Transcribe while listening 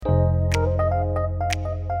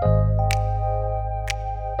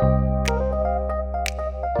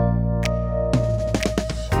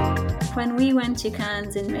When we went to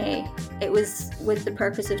Cannes in May, it was with the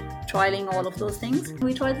purpose of trialling all of those things.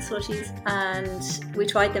 We tried the slushies and we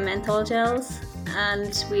tried the menthol gels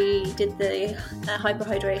and we did the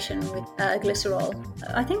hyperhydration with glycerol.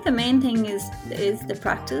 I think the main thing is the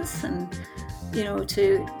practice and, you know,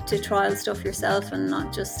 to trial stuff yourself and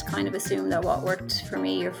not just kind of assume that what worked for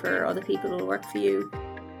me or for other people will work for you.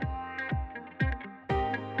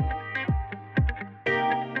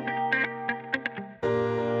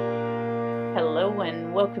 Hello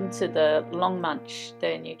and welcome to the Long Munch,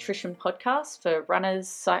 the nutrition podcast for runners,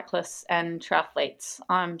 cyclists and triathletes.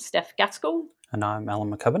 I'm Steph Gaskell. And I'm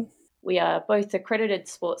Alan McCubbin. We are both accredited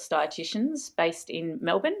sports dietitians based in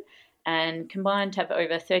Melbourne and combined have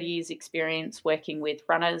over 30 years experience working with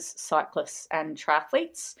runners, cyclists and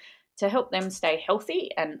triathletes to help them stay healthy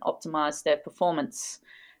and optimise their performance,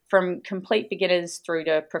 from complete beginners through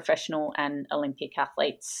to professional and Olympic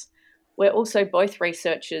athletes. We're also both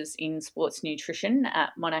researchers in sports nutrition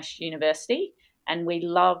at Monash University, and we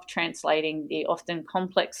love translating the often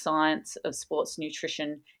complex science of sports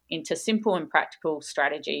nutrition into simple and practical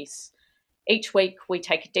strategies. Each week, we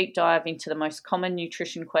take a deep dive into the most common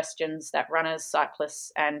nutrition questions that runners,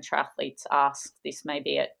 cyclists, and triathletes ask. This may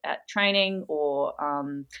be at training or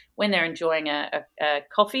when they're enjoying a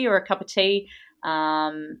coffee or a cup of tea,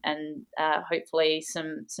 and hopefully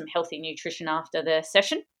some healthy nutrition after the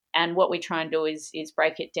session. And what we try and do is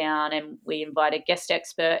break it down, and we invite a guest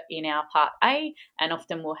expert in our part A, and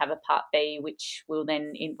often we'll have a part B, which will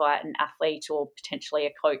then invite an athlete or potentially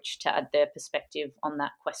a coach to add their perspective on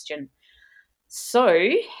that question. So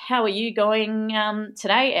how are you going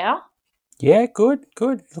today, Al? Yeah, good.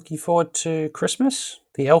 Looking forward to Christmas.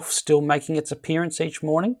 The elf still making its appearance each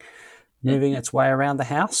morning, moving its way around the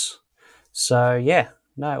house. So, yeah.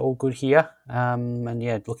 No, all good here. And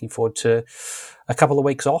yeah, looking forward to a couple of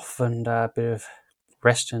weeks off and a bit of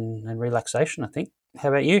rest and relaxation, I think. How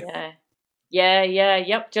about you?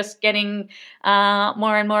 Yep. Just getting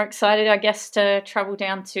more and more excited, I guess, to travel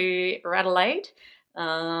down to Adelaide.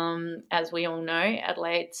 As we all know,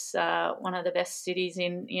 Adelaide's one of the best cities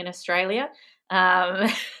in Australia.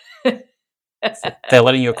 They're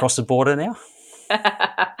letting you across the border now?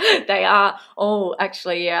 They are. Oh,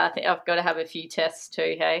 actually, yeah, I think I've got to have a few tests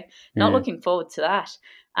too, hey? Not looking forward to that.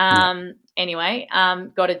 Anyway,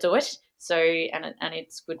 got to do it. So, and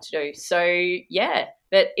it's good to do. So, yeah,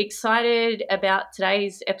 but excited about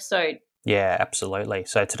today's episode. Yeah, absolutely.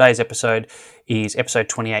 So today's episode is episode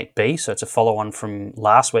 28B, so it's a follow-on from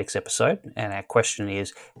last week's episode, and our question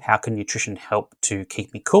is, how can nutrition help to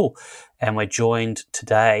keep me cool? And we're joined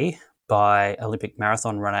today by Olympic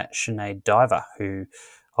marathon runner Sinead Diver, who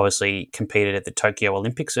obviously competed at the Tokyo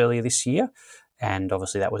Olympics earlier this year, and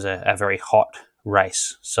obviously that was a very hot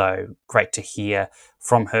race. So great to hear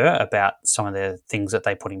from her about some of the things that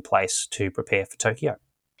they put in place to prepare for Tokyo.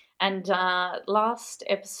 And last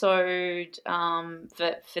episode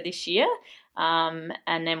for this year, and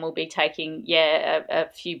then we'll be taking a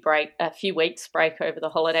few weeks break over the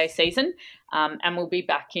holiday season, and we'll be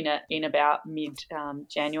back in about mid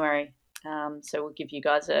January. So we'll give you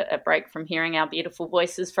guys a break from hearing our beautiful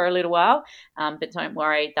voices for a little while, but don't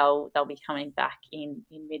worry, they'll be coming back in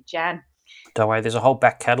mid-Jan. Don't worry, there's a whole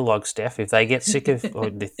back catalogue, Steph. If they get sick of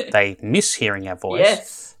or if they miss hearing our voice,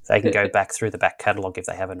 yes, they can go back through the back catalogue if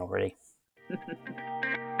they haven't already.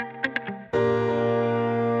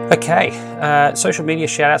 Okay, social media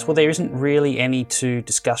shout-outs. Well, there isn't really any to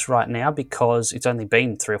discuss right now because it's only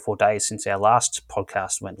been 3 or 4 days since our last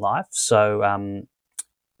podcast went live. So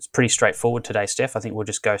it's pretty straightforward today, Steph. I think we'll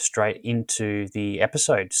just go straight into the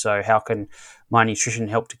episode. So how can my nutrition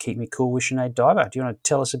help to keep me cool with Sinead Diver? Do you want to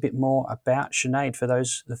tell us a bit more about Sinead for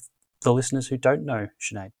those the listeners who don't know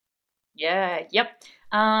Sinead? Yeah, yep.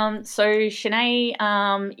 So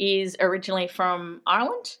Sinead is originally from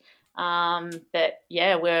Ireland. But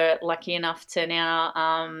yeah, we're lucky enough to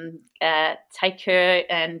now take her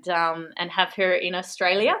and have her in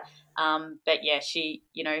Australia. But yeah, she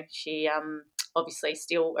obviously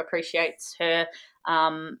still appreciates her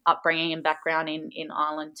upbringing and background in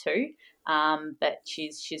Ireland too. But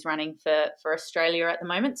she's running for Australia at the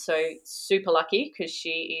moment, so super lucky because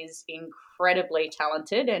she is incredibly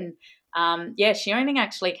talented. And she only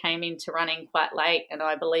actually came into running quite late, and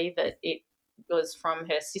I believe it was from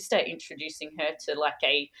her sister introducing her to like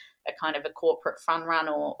a kind of a corporate fun run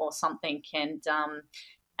or something.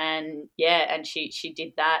 And she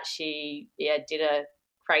did that. She did a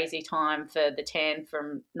crazy time for the tan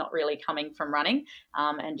from not really coming from running,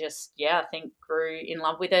 and just I think grew in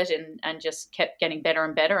love with it and just kept getting better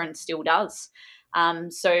and better and still does.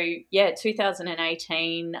 So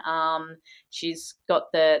 2018, she's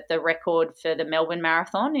got the record for the Melbourne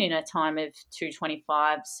Marathon in a time of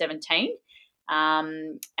 2:25:17.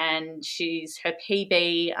 And her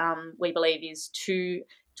PB, we believe, is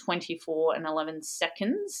 2:24 and 11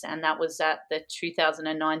 seconds, and that was at the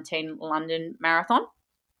 2019 London Marathon.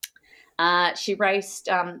 She raced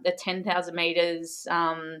the 10,000 metres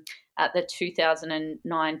at the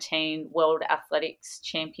 2019 World Athletics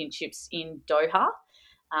Championships in Doha.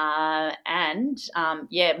 And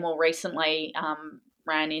more recently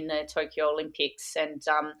ran in the Tokyo Olympics, and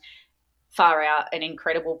far out an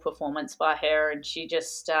incredible performance by her. And she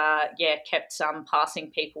just kept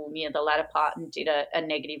passing people near the latter part and did a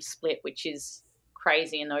negative split, which is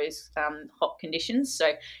crazy in those hot conditions.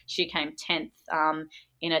 So she came 10th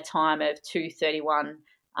in a time of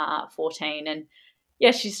 2:31:14. And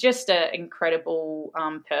she's just an incredible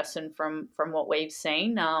person from what we've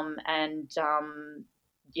seen,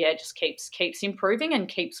 just keeps improving and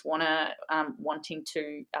keeps wanting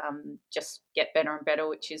to just get better and better,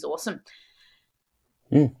 which is awesome.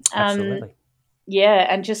 Absolutely.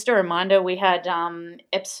 And just a reminder, we had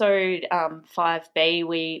episode 5B.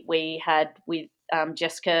 We had with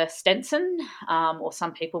Jessica Stenson, or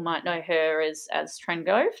some people might know her as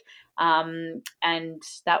Trengove, and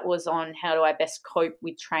that was on how do I best cope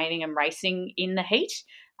with training and racing in the heat.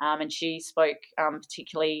 And she spoke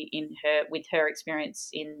particularly with her experience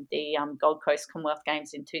in the Gold Coast Commonwealth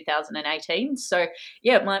Games in 2018. So,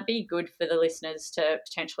 it might be good for the listeners to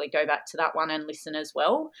potentially go back to that one and listen as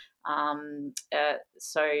well,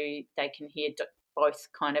 so they can hear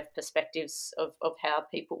both kind of perspectives of how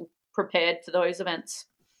people prepared for those events.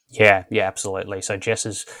 Yeah, absolutely. So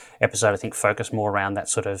Jess's episode, I think, focused more around that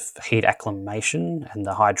sort of heat acclimation and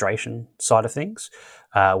the hydration side of things,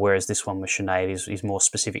 whereas this one with Sinead is more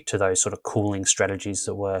specific to those sort of cooling strategies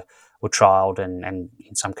that were trialled and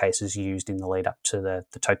in some cases used in the lead up to the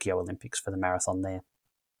Tokyo Olympics for the marathon there.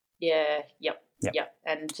 Yeah, yep.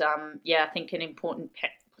 And I think an important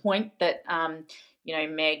point that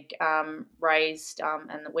Meg raised and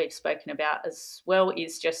that we've spoken about as well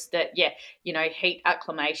is just that heat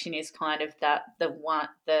acclimation is kind of the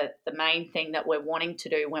main thing that we're wanting to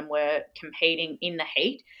do when we're competing in the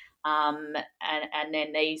heat, and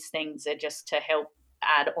then these things are just to help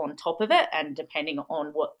add on top of it, and depending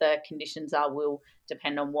on what the conditions are will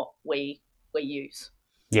depend on what we use.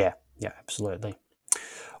 Yeah, absolutely.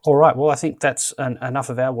 All right, well, I think that's enough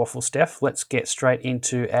of our waffle, Steph. Let's get straight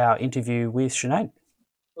into our interview with Sinead.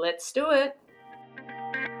 Let's do it.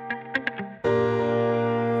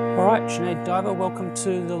 All right, Sinead Diver, welcome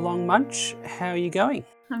to The Long Munch. How are you going?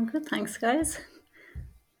 I'm good, thanks, guys.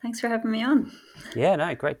 Thanks for having me on. Yeah,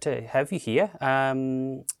 no, great to have you here.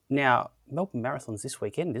 Now, Melbourne Marathon's this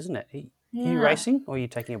weekend, isn't it? Are you racing or are you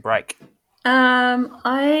taking a break?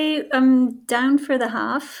 I am down for the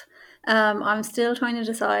half. I'm still trying to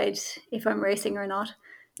decide if I'm racing or not.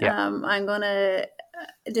 I'm going to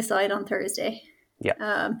decide on Thursday.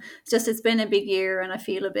 It's been a big year and I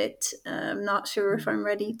feel a bit not sure if I'm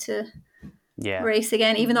ready to race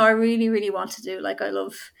again, even though I really, really want to do.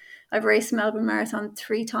 I've raced Melbourne Marathon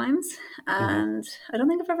 3 times and I don't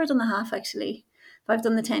think I've ever done the half actually. I've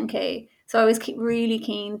done the 10K. So I was really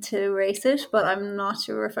keen to race it, but I'm not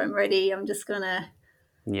sure if I'm ready. I'm just going to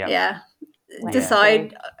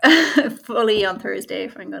decide fully on Thursday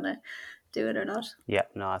if I'm going to do it or not. Yeah,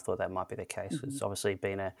 no, I thought that might be the case. Mm-hmm. It's obviously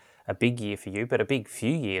been a big year for you, but a big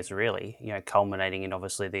few years really, culminating in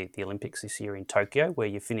obviously the Olympics this year in Tokyo, where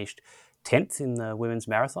you finished 10th in the women's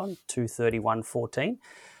marathon, 2:31:14.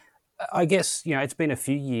 I guess, it's been a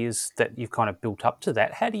few years that you've kind of built up to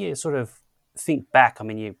that. How do you sort of think back? I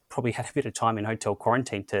mean, you probably had a bit of time in hotel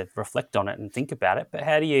quarantine to reflect on it and think about it, but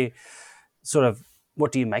how do you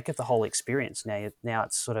what do you make of the whole experience now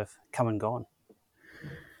it's sort of come and gone?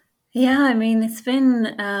 Yeah, I mean, it's been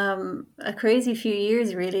a crazy few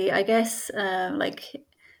years, really. I guess my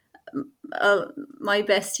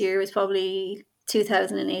best year was probably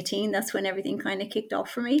 2018. That's when everything kind of kicked off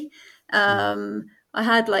for me. I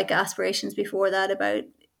had aspirations before that about,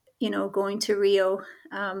 going to Rio.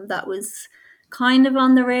 That was kind of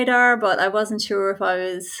on the radar, but I wasn't sure if I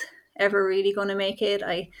was ever really going to make it.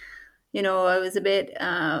 I was a bit,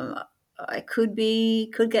 I could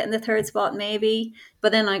get in the 3rd spot maybe,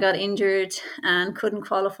 but then I got injured and couldn't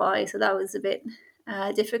qualify. So that was a bit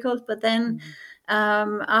difficult. But then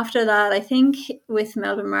after that, I think with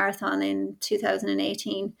Melbourne Marathon in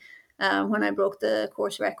 2018, when I broke the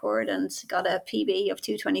course record and got a PB of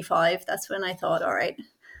 2:25, that's when I thought, all right,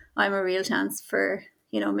 I'm a real chance for,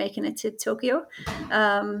 making it to Tokyo.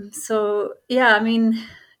 So yeah, I mean,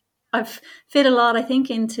 I've fit a lot, I think,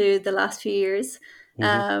 into the last few years.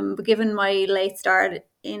 But given my late start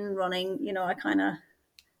in running, I kind of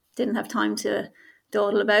didn't have time to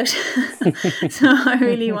dawdle about. So I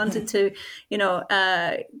really wanted to,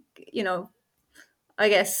 I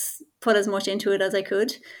guess put as much into it as I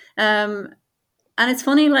could. And it's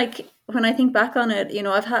funny, like when I think back on it,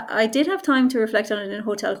 I did have time to reflect on it in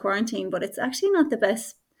hotel quarantine, but it's actually not the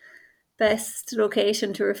best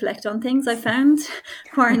location to reflect on things. I found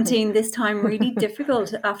quarantine this time really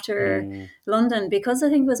difficult after London, because I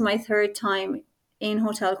think it was my third time in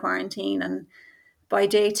hotel quarantine, and by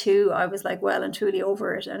day 2 I was like well and truly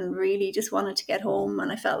over it and really just wanted to get home,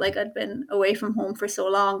 and I felt like I'd been away from home for so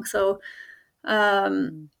long. So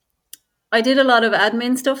I did a lot of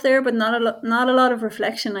admin stuff there, but not a lot of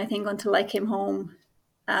reflection, I think, until I came home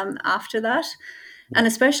after that. And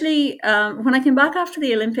especially when I came back after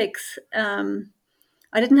the Olympics, I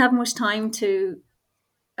didn't have much time to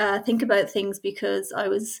think about things, because I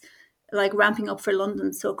was like ramping up for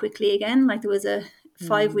London so quickly again. Like there was a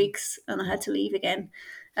 5 weeks and I had to leave again.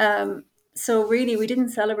 So really, we didn't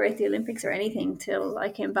celebrate the Olympics or anything till I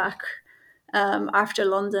came back after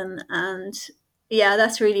London. And yeah,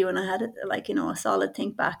 that's really when I had a solid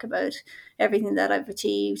think back about everything that I've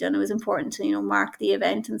achieved. And it was important to, mark the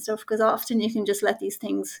event and stuff, because often you can just let these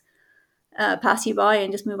things pass you by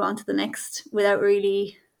and just move on to the next without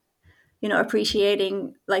really,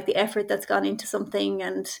 appreciating like the effort that's gone into something,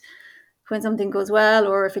 and when something goes well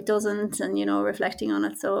or if it doesn't, and, reflecting on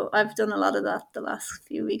it. So I've done a lot of that the last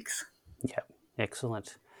few weeks. Yeah,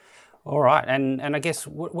 excellent. All right, and I guess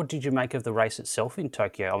what did you make of the race itself in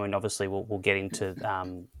Tokyo? I mean, obviously we'll get into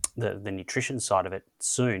the nutrition side of it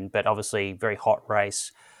soon, but obviously very hot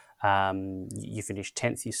race. You finished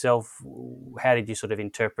 10th yourself. How did you sort of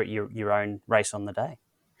interpret your own race on the day?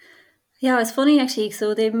 Yeah, it's funny actually.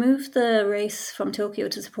 So they moved the race from Tokyo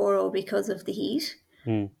to Sapporo because of the heat.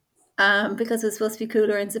 Because it was supposed to be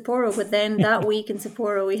cooler in Sapporo, but then that week in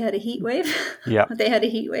Sapporo we had a heat wave. Yeah, they had a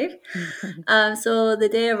heat wave. So the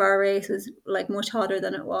day of our race was like much hotter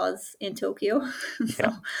than it was in Tokyo.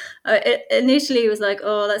 So initially it was like,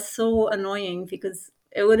 oh, that's so annoying, because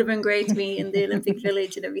it would have been great to be in the Olympic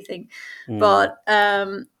Village and everything. But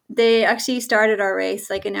they actually started our race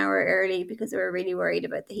like an hour early because they were really worried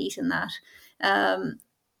about the heat and that.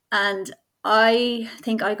 And I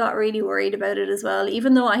think I got really worried about it as well,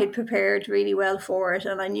 even though I had prepared really well for it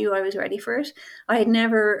and I knew I was ready for it. I had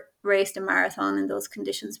never raced a marathon in those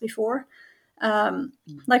conditions before.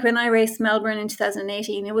 Like when I raced Melbourne in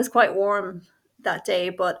 2018, it was quite warm that day,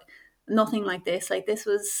 but nothing like this. Like this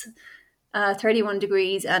was 31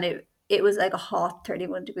 degrees, and it was like a hot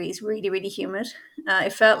 31 degrees, really, really humid.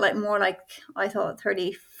 It felt like more like, I thought,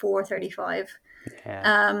 34, 35.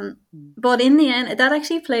 Yeah. But in the end, that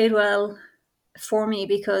actually played well for me,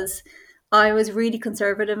 because I was really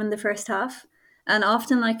conservative in the first half, and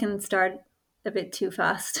often I can start a bit too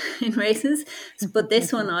fast in races. But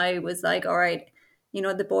this one, I was like, all right,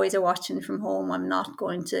 the boys are watching from home. I'm not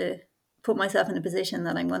going to put myself in a position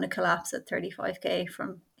that I'm going to collapse at 35k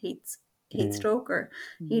from heat stroke or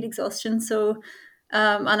heat exhaustion. So,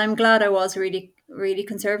 and I'm glad I was really, really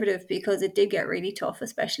conservative, because it did get really tough,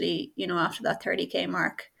 especially, after that 30k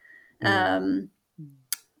mark.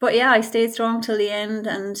 But yeah, I stayed strong till the end,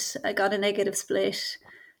 and I got a negative split.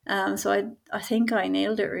 So I think I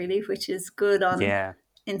nailed it really, which is good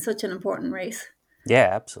in such an important race. Yeah,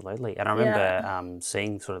 absolutely. And I remember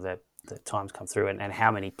seeing sort of the times come through and how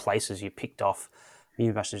many places you picked off.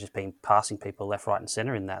 You must have just been passing people left, right and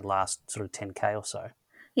centre in that last sort of 10k or so.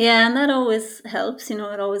 Yeah, and that always helps. It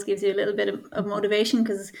always gives you a little bit of motivation,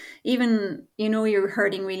 because even, you're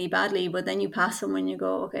hurting really badly, but then you pass someone, you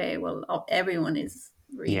go, okay, well, everyone is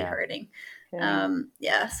really hurting.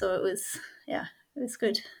 So it was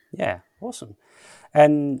good. Yeah, awesome.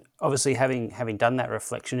 And obviously having done that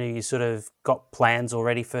reflection, have you sort of got plans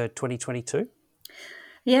already for 2022?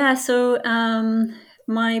 Yeah, so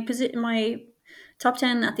my top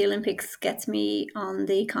 10 at the Olympics gets me on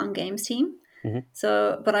the Com Games team.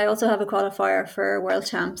 So, but I also have a qualifier for World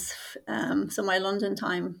Champs. So my London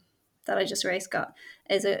time that I just raced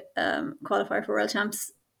is a qualifier for World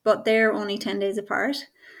Champs, but they're only 10 days apart.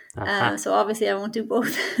 So obviously I won't do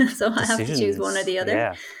both. So I have to choose one or the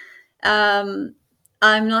other. Yeah.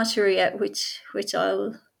 I'm not sure yet which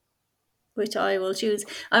I will choose.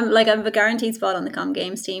 I'm a guaranteed spot on the Com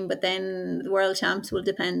Games team, but then the World Champs will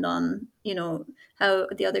depend on, how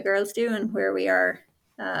the other girls do and where we are,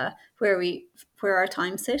 where our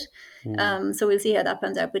times sit. So we'll see how that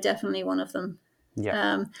pans out, but definitely one of them.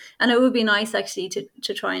 Yeah. And it would be nice actually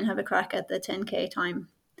to try and have a crack at the 10k time.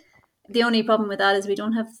 the only problem with that is we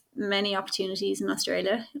don't have many opportunities in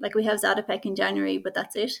Australia. Like we have Zatopek in January, but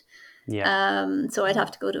that's it. Yeah. So I'd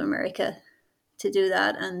have to go to America to do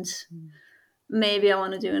that, and maybe I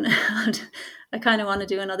want to do I kind of want to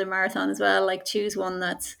do another marathon as well. Like choose one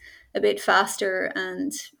that's a bit faster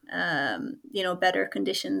and better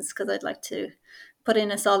conditions, because I'd like to put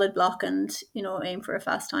in a solid block and aim for a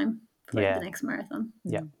fast time for the next marathon.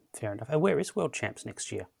 Yeah, fair enough. And where is World Champs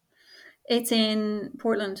next year? It's in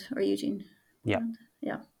Portland or Eugene. Portland.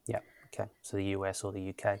 Yeah. Yeah. Okay. So the US or the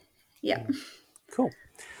UK. Yeah. Cool.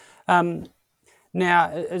 Now,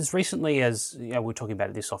 as recently as we were talking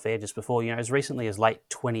about this off air just before, as recently as late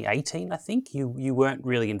 2018, I think you weren't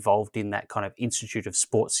really involved in that kind of Institute of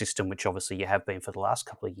Sport system, which obviously you have been for the last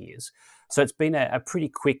couple of years. So it's been a pretty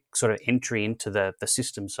quick sort of entry into the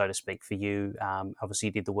system, so to speak, for you. Obviously,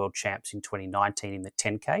 you did the World Champs in 2019 in the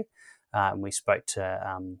 10K. And we spoke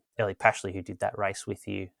to Ellie Pashley, who did that race with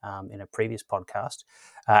you in a previous podcast.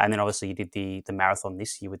 And then obviously you did the marathon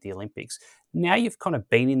this year with the Olympics. Now you've kind of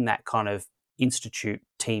been in that kind of institute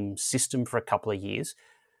team system for a couple of years.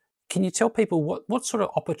 Can you tell people what sort of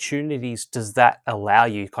opportunities does that allow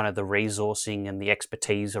you, kind of the resourcing and the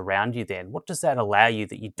expertise around you then? What does that allow you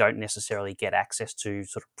that you don't necessarily get access to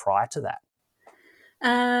sort of prior to that?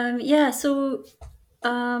 So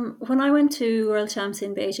when I went to World Champs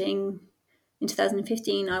in Beijing in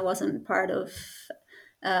 2015, I wasn't part of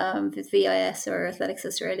the VIS or Athletics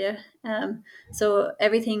Australia. So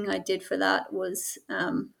everything I did for that was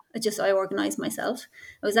I organised myself.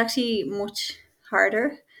 It was actually much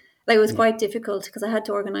harder. Like it was quite difficult because I had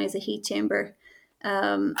to organise a heat chamber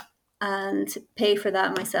and pay for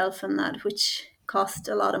that myself, and that which cost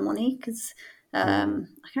a lot of money because I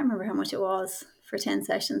can't remember how much it was for 10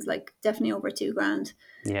 sessions, like definitely over $2,000.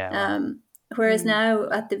 Yeah. Whereas now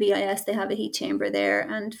at the VIS, they have a heat chamber there.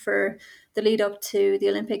 And for the lead up to the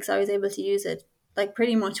Olympics, I was able to use it like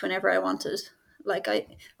pretty much whenever I wanted. Like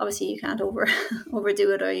obviously you can't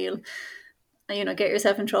overdo it or you'll, get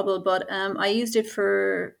yourself in trouble. But I used it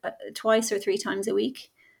for twice or three times a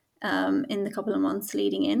week in the couple of months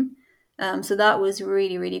leading in. So that was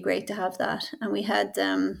really, really great to have that. And we had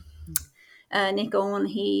Nick Owen,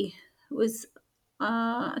 he was,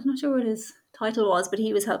 I'm not sure what his title was, but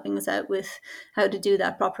he was helping us out with how to do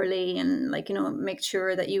that properly and make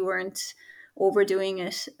sure that you weren't overdoing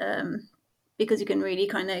it, because you can really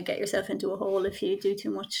kind of get yourself into a hole if you do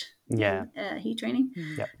too much heat training.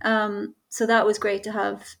 So that was great to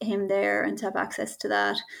have him there and to have access to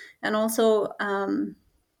that. And also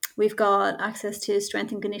we've got access to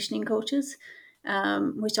strength and conditioning coaches,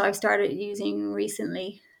 which I've started using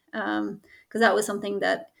recently, because that was something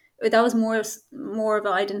that was more of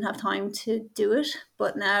I didn't have time to do it,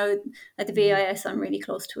 but now at the VIS I'm really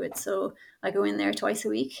close to it, so I go in there twice a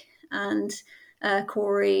week, and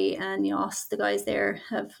Corey and Yoss, the guys there,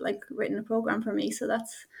 have like written a program for me, so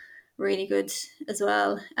that's really good as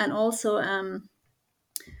well. And also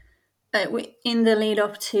in the lead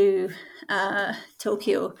up to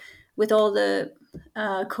Tokyo, with all the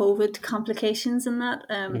COVID complications and that,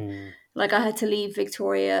 like I had to leave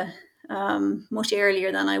Victoria much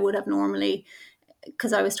earlier than I would have normally,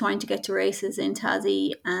 because I was trying to get to races in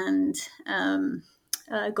Tassie and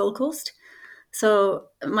Gold Coast. So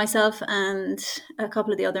myself and a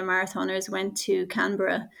couple of the other marathoners went to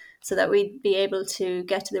Canberra so that we'd be able to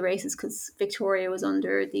get to the races, because Victoria was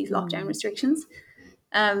under these lockdown restrictions.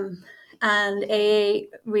 And AA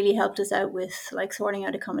really helped us out with like sorting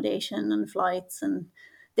out accommodation and flights, and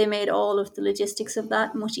they made all of the logistics of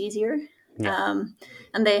that much easier.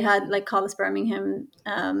 And they had like Collis Birmingham,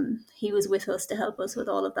 he was with us to help us with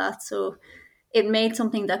all of that. So it made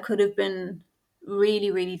something that could have been really,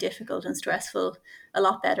 really difficult and stressful a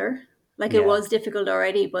lot better. Like it was difficult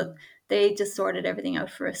already, but they just sorted everything out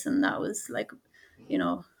for us, and that was like,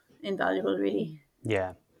 invaluable, really.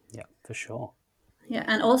 Yeah, for sure. Yeah,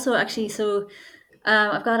 and also actually, so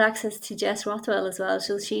I've got access to Jess Rothwell as well.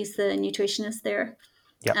 So she's the nutritionist there.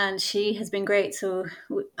 And she has been great. So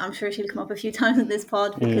I'm sure she'll come up a few times in this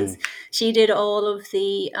pod, because she did all of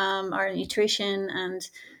the our nutrition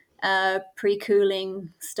and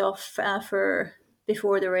pre-cooling stuff for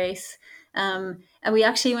before the race. And we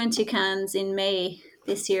actually went to Cannes in May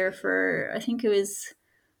this year for, I think it was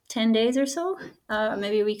 10 days or so,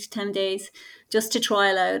 maybe a week to 10 days, just to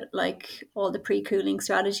trial out like all the pre-cooling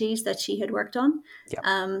strategies that she had worked on.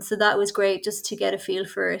 So that was great just to get a feel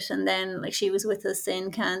for it. And then like she was with us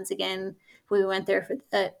in Cannes again. We went there for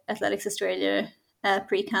Athletics Australia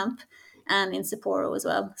pre-camp, and in Sapporo as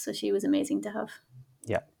well. So she was amazing to have.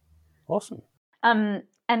 Yeah. Awesome.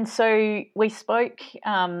 And so we spoke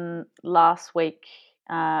last week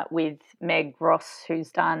with Meg Ross,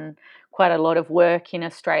 who's done quite a lot of work in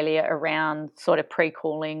Australia around sort of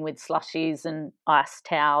pre-cooling with slushies and ice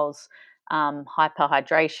towels,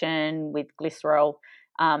 hyperhydration with glycerol,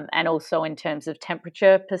 and also in terms of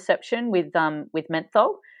temperature perception with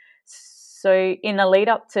menthol. So in the lead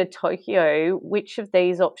up to Tokyo, which of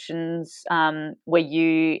these options were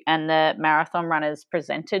you and the marathon runners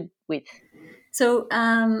presented with? So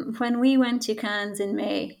when we went to Cannes in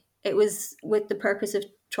May, it was with the purpose of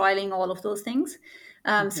trialing all of those things.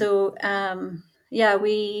 Yeah,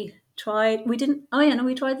 we tried. We didn't. Oh yeah, no,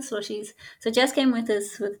 we tried the slushies. So Jess came with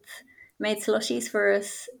us made slushies for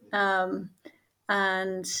us,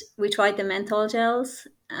 and we tried the menthol gels,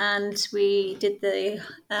 and we did the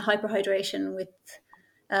hyperhydration with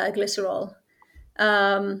glycerol.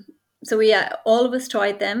 So yeah, all of us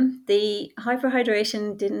tried them. The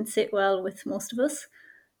hyperhydration didn't sit well with most of us.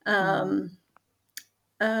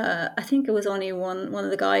 I think it was only one of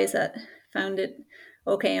the guys that found it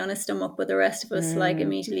okay on his stomach, but the rest of us like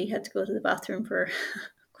immediately had to go to the bathroom for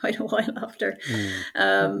quite a while after.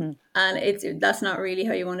 And that's not really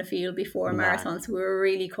how you want to feel before a marathon. So we were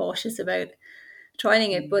really cautious about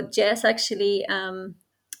trying it. But Jess actually,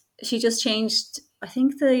 she just changed, I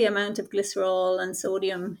think, the amount of glycerol and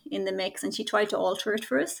sodium in the mix, and she tried to alter it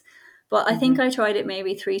for us. But I think I tried it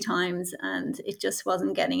maybe 3 times and it just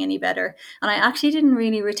wasn't getting any better. And I actually didn't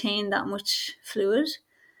really retain that much fluid.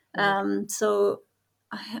 So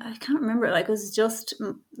I can't remember. Like, it was just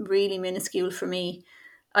really minuscule for me.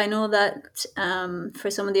 I know that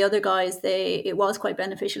for some of the other guys, it was quite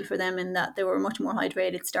beneficial for them in that they were much more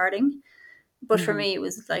hydrated starting. But for me, it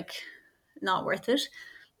was like not worth it.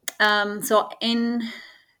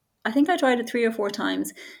 I think I tried it 3 or 4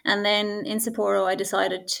 times, and then in Sapporo I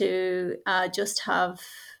decided to just have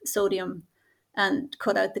sodium and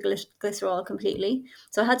cut out the glycerol completely.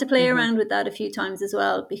 So I had to play around with that a few times as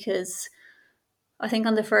well, because I think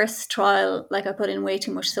on the first trial, like, I put in way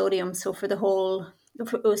too much sodium. So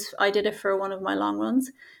I did it for one of my long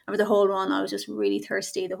runs, and for the whole run I was just really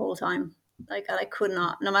thirsty the whole time. Like, I could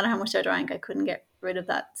not, no matter how much I drank, I couldn't get rid of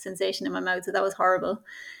that sensation in my mouth. So that was horrible.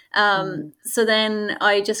 So then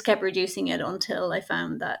I just kept reducing it until I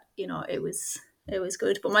found that, it was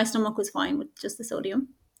good, but my stomach was fine with just the sodium.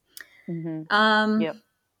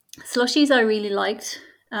 Slushies I really liked.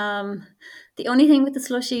 The only thing with the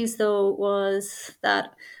slushies though was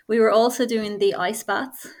that we were also doing the ice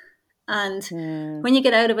baths, and when you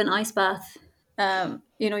get out of an ice bath,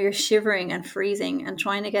 you're shivering and freezing, and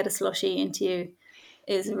trying to get a slushie into you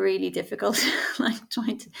is really difficult.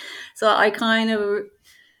 So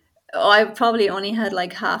I probably only had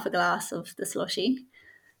like half a glass of the slushie.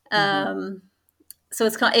 So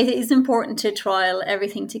it is important to trial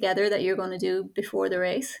everything together that you're going to do before the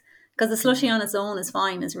race, because the slushie on its own is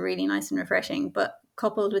fine, is really nice and refreshing, but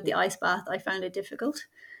coupled with the ice bath, I found it difficult.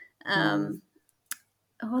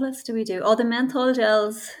 What else do we do? Oh, the menthol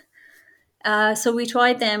gels. So we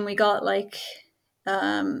tried them. We got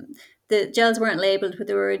the gels weren't labeled, but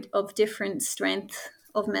they were of different strength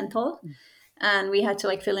of menthol, and we had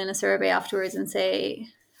to fill in a survey afterwards and say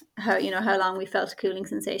how long we felt a cooling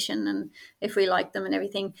sensation and if we liked them and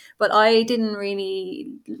everything. But I didn't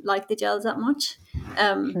really like the gels that much.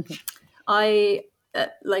 I'm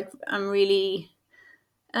really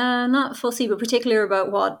not fussy, but particular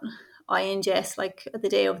about what I ingest, like the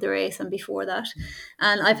day of the race and before that.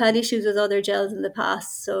 And I've had issues with other gels in the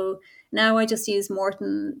past, so now I just use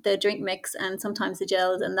Morton, the drink mix, and sometimes the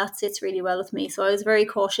gels, and that sits really well with me. So I was very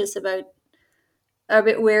cautious a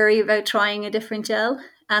bit wary about trying a different gel.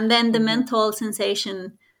 And then the menthol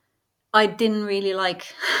sensation, I didn't really like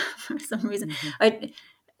for some reason.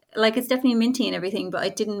 It's definitely minty and everything, but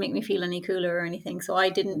it didn't make me feel any cooler or anything. So I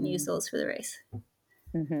didn't use those for the race.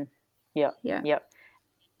 Yeah.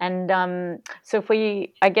 And so if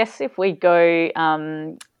we go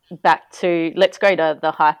back to, let's go to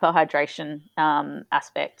the hyperhydration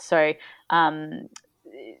aspect. So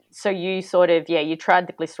you sort of, you tried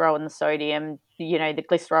the glycerol and the sodium. The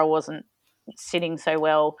glycerol wasn't sitting so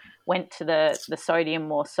well, went to the sodium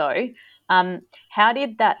more so. How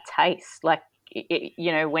did that taste? Like,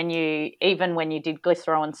 when you did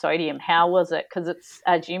glycerol and sodium, how was it? Because it's,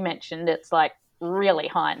 as you mentioned, it's like really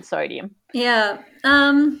high in sodium. Yeah.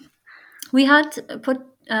 We had to put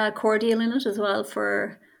cordial in it as well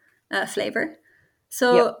for flavor.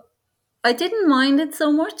 So I didn't mind it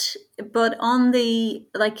so much, but on the,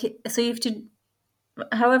 so you have to,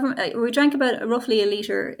 however, we drank about roughly a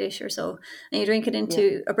litre-ish or so, and you drink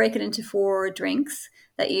it break it into 4 drinks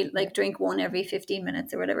that you drink one every 15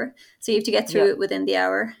 minutes or whatever. So you have to get through it within the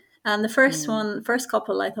hour. And the first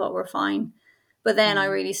couple I thought were fine, but then I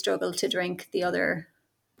really struggled to drink the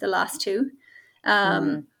last 2.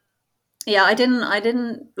 Yeah, I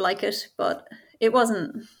didn't like it, but it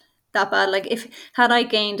wasn't that bad. Like, if had I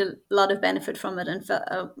gained a lot of benefit from it and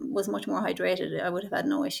was much more hydrated, I would have had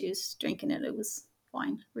no issues drinking it. It was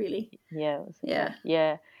fine, really. Yeah, it was Yeah. okay.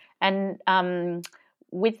 Yeah. And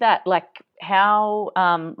with that, like, how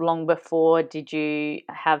long before did you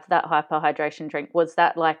have that hyperhydration drink? Was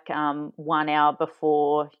that like 1 hour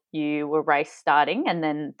before you were race starting, and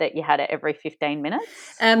then that you had it every 15 minutes?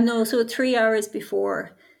 No, so 3 hours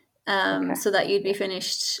before, Okay. so that you'd be Yeah.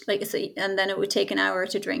 finished, like, so, and then it would take an hour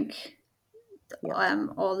to drink Yep.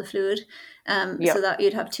 all the fluid, Yep. so that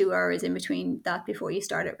you'd have 2 hours in between that before you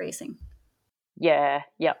started racing. Yeah.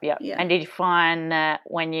 Yep. Yep. Yeah. And did you find that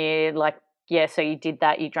when you so you did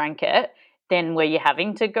that, you drank it, then were you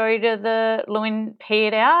having to go to the loo and pee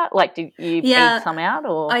it out? Like, did you pee some out,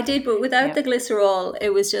 or? I did, but without Yeah. the glycerol,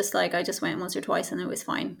 it was just like I just went once or twice and it was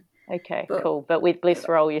fine. Okay, But cool. But with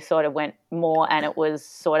glycerol, you sort of went more, and it was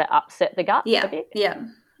sort of upset the gut a bit. Yeah.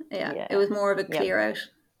 It was more of a Yep. clear out.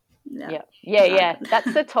 Yeah.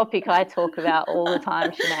 That's the topic I talk about all the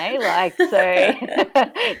time, Sinead. Like, so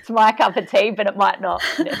it's my cup of tea, but it might not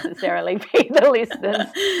necessarily be the listeners.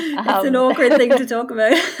 It's an awkward thing to talk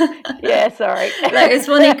about. Yeah, sorry. Like, it's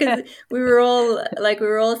funny because we were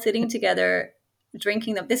all sitting together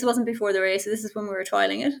drinking them. This wasn't before the race. This is when we were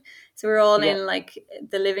trialing it. So we were all in like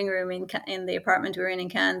the living room in the apartment we were in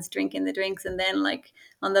Cairns, drinking the drinks, and then like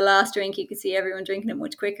on the last drink you could see everyone drinking it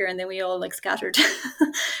much quicker, and then we all like scattered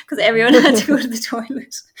because everyone had to go to the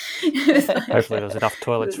toilet. Hopefully there was enough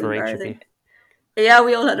toilets for each of you. Yeah,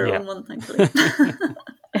 we all had our own one, thankfully.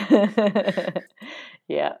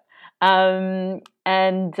 Yeah.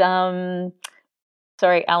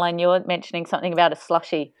 Sorry, Alan, you're mentioning something about a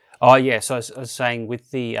slushie. Oh yeah, so I was saying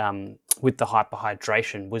with the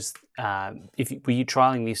hyperhydration, were you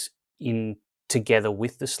trialing this in together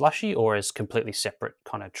with the slushie, or as completely separate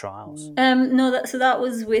kind of trials? No, that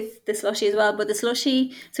was with the slushie as well. But the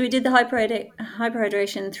slushie, so we did the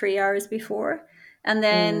hyperhydration 3 hours before, and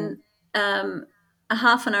then a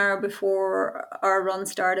half an hour before our run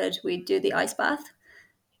started, we'd do the ice bath.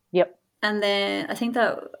 Yep. And then I think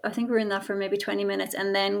we were in that for maybe 20 minutes,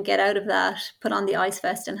 and then get out of that, put on the ice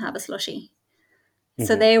vest, and have a slushie. Mm-hmm.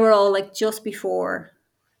 So they were all like just before.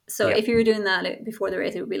 So if you were doing that before the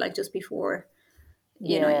race, it would be like just before,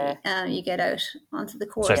 you get out onto the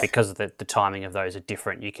course. So because of the timing of those are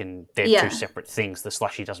different, they're two separate things. The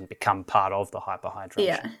slushie doesn't become part of the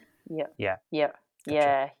hyperhydration.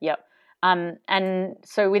 Yep. And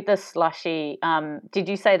so with the slushie, did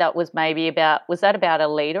you say that was was that about a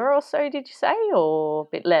litre or so, did you say, or a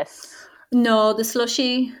bit less? No, the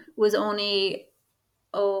slushie was only,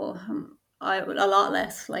 a lot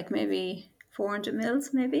less, like maybe 400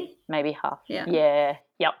 mils, maybe. Maybe half. Yeah.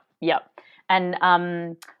 Yep.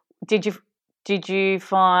 And did you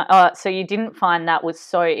find, so you didn't find that was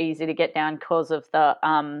so easy to get down because of the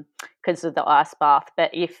ice bath,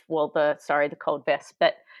 but the cold vest,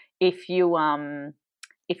 but if you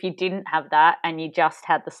didn't have that and you just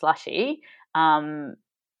had the slushie,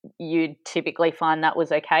 you'd typically find that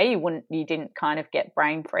was okay. You didn't kind of get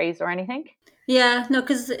brain freeze or anything? Yeah, no,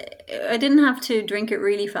 because I didn't have to drink it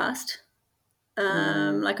really fast.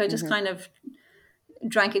 Like I just kind of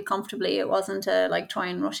drank it comfortably. It wasn't to like try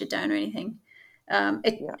and rush it down or anything.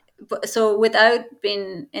 But so without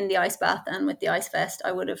being in the ice bath and with the ice vest,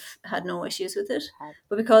 I would have had no issues with it.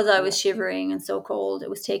 But because I was shivering and so cold, it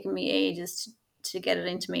was taking me ages to get it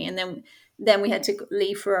into me. And then we had to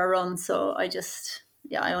leave for our run. So I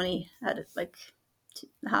only had it like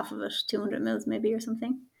half of it, 200 mils maybe or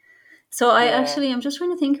something. So I'm just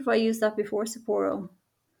trying to think if I used that before Sapporo.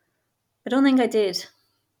 I don't think I did.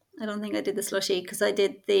 I don't think I did the slushie because I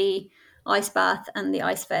did the ice bath and the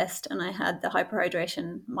ice vest, and I had the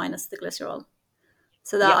hyperhydration minus the glycerol.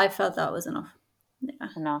 So that I felt that was enough. Yeah.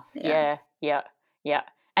 Enough. Yeah.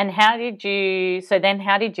 And how did you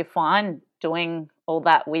find doing all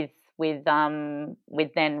that with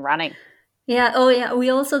then running? Yeah. Oh yeah. We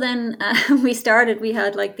also then we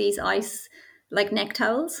had like these ice like neck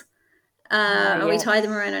towels. And we tied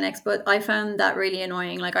them around our necks, but I found that really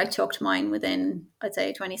annoying. Like I chucked mine within, I'd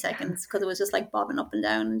say 20 seconds because it was just like bobbing up and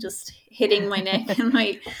down and just hitting my neck and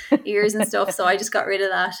my ears and stuff. So I just got rid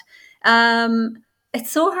of that. It's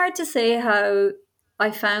so hard to say how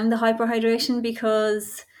I found the hyperhydration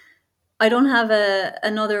because I don't have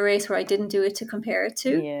another race where I didn't do it to compare it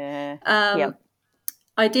to. Yeah.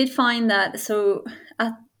 I did find that, so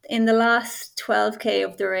in the last 12K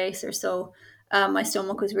of the race or so, my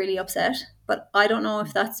stomach was really upset, but I don't know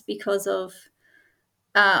if that's because of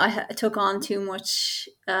I took on too much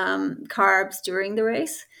carbs during the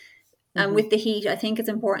race. And with the heat, I think it's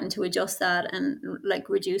important to adjust that and like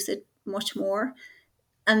reduce it much more.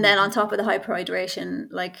 And then on top of the hyperhydration,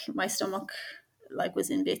 like my stomach like was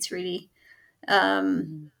in bits really.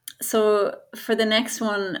 So for the next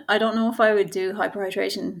one, I don't know if I would do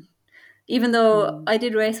hyperhydration, even though I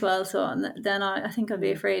did race well. So then I think I'd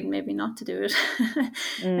be afraid maybe not to do it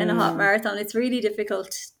in a hot marathon. It's really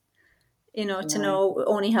difficult, to know,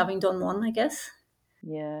 only having done one, I guess.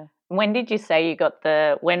 Yeah. When did you say you got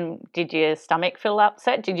when did your stomach feel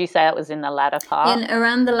upset? Did you say it was in the latter part? In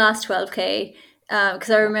around the last 12K,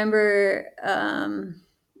 because I remember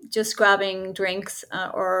just grabbing drinks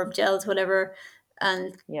or gels, whatever,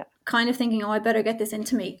 and kind of thinking, oh, I better get this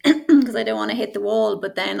into me because I don't want to hit the wall.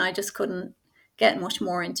 But then I just couldn't get much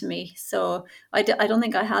more into me. So I don't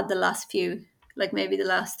think I had the last few, like maybe the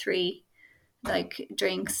last 3 like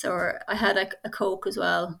drinks, or I had a Coke as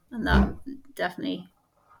well. And that definitely,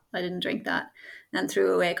 I didn't drink that, and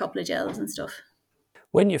threw away a couple of gels and stuff.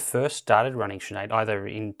 When you first started running, Sinead, either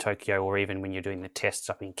in Tokyo or even when you're doing the tests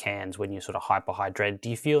up in Cairns, when you're sort of hyperhydrated, do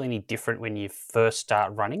you feel any different when you first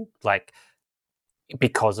start running, like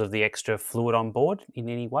because of the extra fluid on board in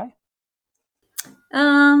any way?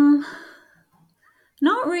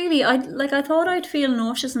 Not really. I thought I'd feel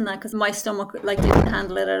nauseous in that because my stomach like didn't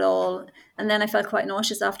handle it at all, and then I felt quite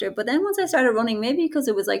nauseous after. But then once I started running, maybe because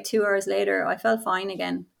it was like 2 hours later, I felt fine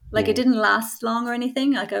again. Like it didn't last long or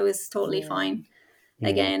anything. Like I was totally fine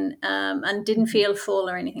again, and didn't feel full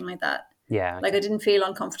or anything like that. Yeah. Okay. Like I didn't feel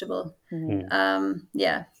uncomfortable.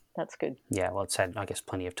 Yeah. That's good. Yeah, well, it's had, I guess,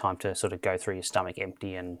 plenty of time to sort of go through your stomach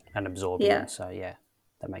empty and absorb it in. So, yeah,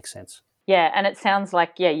 that makes sense. Yeah, and it sounds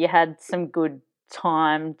like, you had some good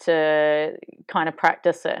time to kind of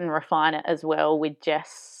practice it and refine it as well with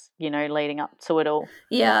Jess, leading up to it all.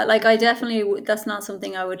 Yeah, like I definitely, that's not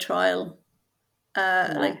something I would trial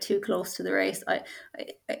like too close to the race. I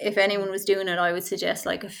if anyone was doing it, I would suggest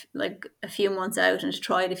like a few months out and to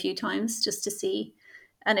try it a few times just to see,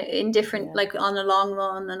 and in different like on a long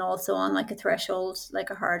run and also on like a threshold, like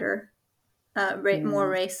a harder more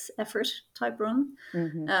race effort type run.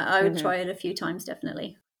 I would try it a few times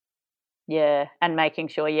definitely. Yeah, and making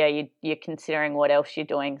sure you're considering what else you're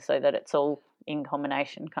doing so that it's all in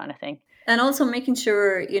combination kind of thing. And also making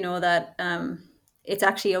sure that it's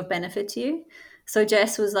actually of benefit to you. So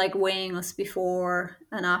Jess was like weighing us before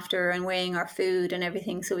and after and weighing our food and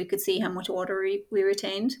everything so we could see how much water we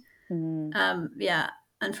retained. Yeah.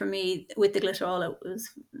 And for me, with the glycerol, it was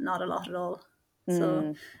not a lot at all.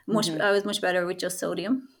 So I was much better with just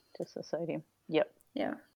sodium. Just the sodium. Yep.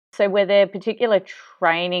 Yeah. So were there particular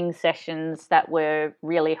training sessions that were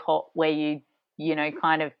really hot where you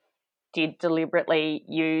kind of did deliberately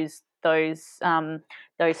use those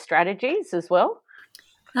strategies as well?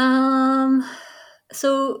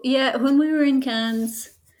 So yeah, when we were in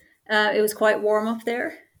Cairns, it was quite warm up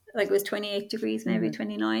there. Like it was 28 degrees, maybe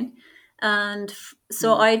 29. And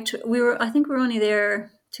so I think we were only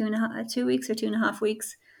there 2 weeks or 2.5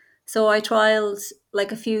 weeks. So I trialed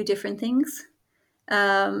like a few different things.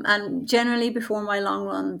 And generally before my long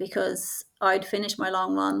run, because I'd finish my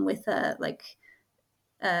long run with a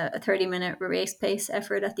 30-minute race pace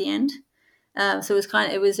effort at the end. So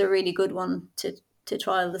it was a really good one to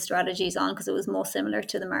trial the strategies on because it was more similar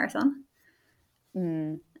to the marathon.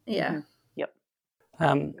 Yeah. Yep.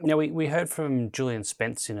 We heard from Julian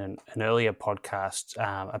Spence in an earlier podcast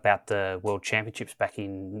about the World Championships back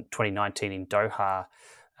in 2019 in Doha.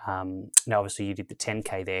 Now, obviously, you did the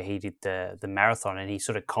 10K there. He did the marathon, and he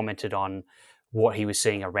sort of commented on what he was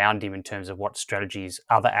seeing around him in terms of what strategies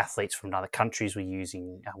other athletes from other countries were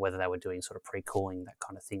using, whether they were doing sort of pre-cooling, that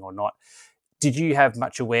kind of thing or not. Did you have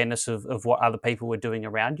much awareness of what other people were doing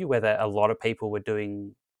around you, whether a lot of people were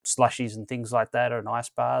doing slushies and things like that and ice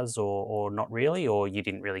bars or not really, or you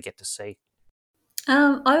didn't really get to see?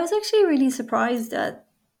 I was actually really surprised at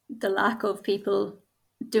the lack of people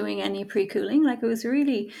doing any pre-cooling. Like it was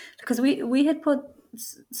really, because we had put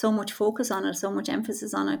so much focus on it, so much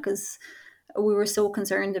emphasis on it, because we were so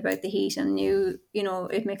concerned about the heat and knew,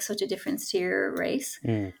 it makes such a difference to your race.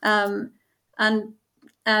 And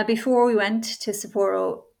before we went to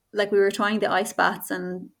Sapporo, like we were trying the ice baths,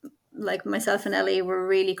 and like myself and Ellie were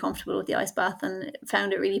really comfortable with the ice bath and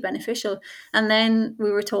found it really beneficial. And then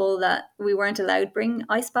we were told that we weren't allowed to bring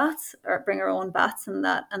ice baths or bring our own baths, and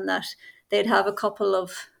that they'd have a couple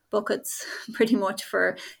of buckets pretty much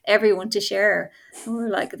for everyone to share. And we were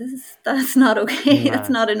like, that's not okay. No. That's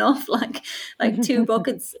not enough. Like 2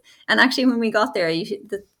 buckets. And actually when we got there,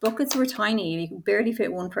 the buckets were tiny. You could barely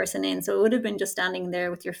fit one person in. So it would have been just standing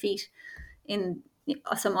there with your feet in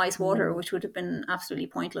some ice water, which would have been absolutely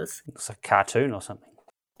pointless. It's like a cartoon or something.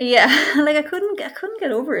 Yeah. Like I couldn't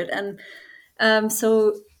get over it. And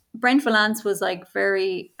so Brent Valance was like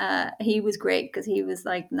very, he was great because he was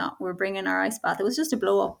like, no, we're bringing our ice bath. It was just a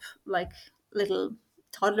blow up, like little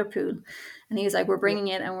toddler pool. And he was like, we're bringing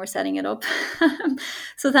it and we're setting it up.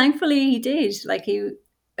 So thankfully he did,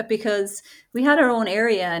 because we had our own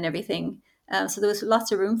area and everything. So there was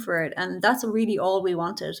lots of room for it. And that's really all we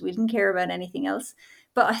wanted. We didn't care about anything else.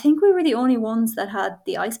 But I think we were the only ones that had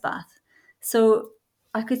the ice bath. So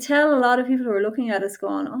I could tell a lot of people were looking at us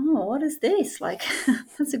going, oh, what is this? Like,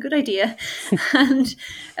 that's a good idea. And,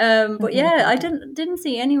 but yeah, I didn't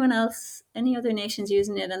see anyone else, any other nations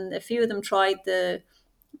using it. And a few of them tried the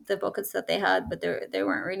buckets that they had, but they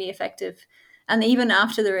weren't really effective. And even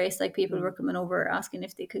after the race, like people were coming over asking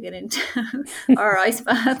if they could get into our ice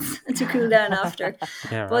baths to cool down after.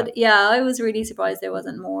 Yeah, right. But yeah, I was really surprised there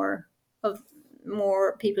wasn't more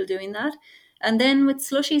people doing that. And then with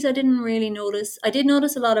slushies, I didn't really notice. I did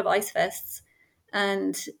notice a lot of ice vests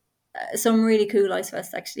and some really cool ice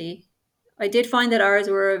vests, actually. I did find that ours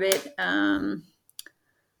were a bit, I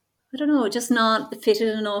don't know, just not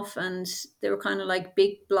fitted enough. And they were kind of like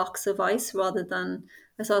big blocks of ice rather than,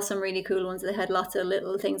 I saw some really cool ones that had lots of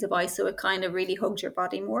little things of ice. So it kind of really hugged your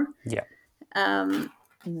body more. Yeah.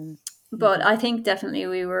 But I think definitely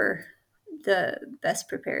we were the best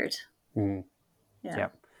prepared. Mm. Yeah.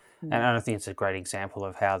 Yep. And I think it's a great example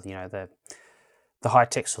of how, the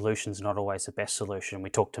high-tech solution is not always the best solution.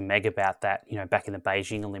 We talked to Meg about that, back in the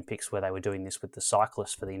Beijing Olympics where they were doing this with the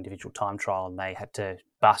cyclists for the individual time trial, and they had to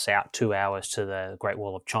bus out 2 hours to the Great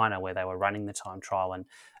Wall of China where they were running the time trial.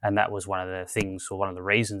 And that was one of the things, or one of the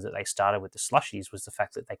reasons that they started with the slushies, was the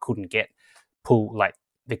fact that they couldn't get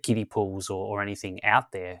the kiddie pools or anything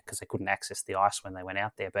out there because they couldn't access the ice when they went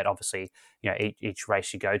out there. But obviously, each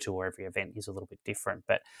race you go to or every event is a little bit different.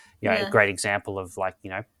 But, a great example of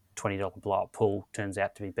 $20 blow-up pool turns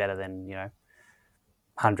out to be better than,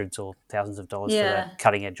 hundreds or thousands of dollars for the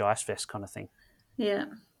cutting-edge ice vest kind of thing. Yeah.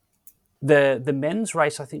 The men's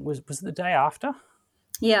race, I think, was it the day after?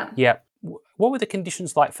 Yeah. Yeah. What were the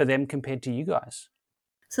conditions like for them compared to you guys?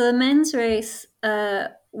 So the men's race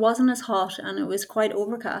wasn't as hot and it was quite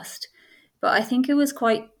overcast, but I think it was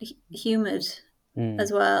quite humid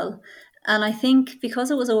as well. And I think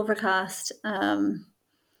because it was overcast and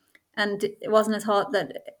it wasn't as hot,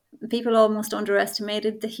 that people almost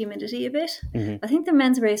underestimated the humidity a bit. Mm-hmm. I think the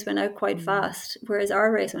men's race went out quite fast, whereas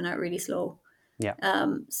our race went out really slow. Yeah.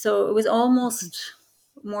 So it was almost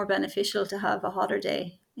more beneficial to have a hotter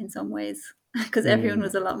day in some ways because everyone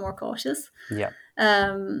was a lot more cautious. Yeah.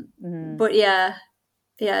 But yeah,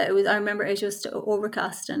 it was. I remember it was just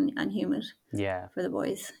overcast and humid. Yeah. For the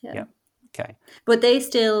boys. Yeah. Yep. Okay. But they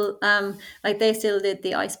still, they still did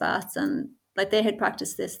the ice baths and they had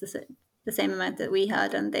practiced this the same amount that we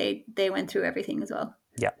had, and they went through everything as well.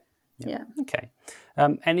 Yeah. Yeah. Okay.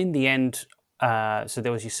 And in the end, so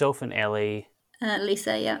there was yourself and Ellie.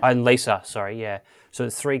 Lisa, yeah. And Lisa, sorry, yeah. So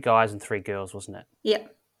it's 3 guys and 3 girls, wasn't it? Yeah.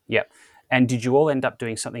 Yep. And did you all end up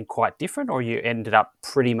doing something quite different, or you ended up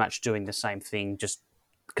pretty much doing the same thing just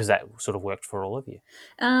because that sort of worked for all of you?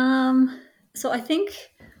 So I think,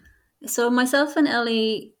 myself and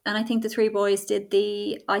Ellie, and I think the 3 boys did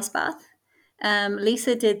the ice bath.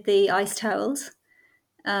 Lisa did the ice towels.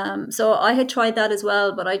 So I had tried that as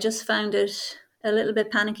well, but I just found it a little bit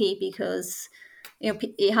panicky because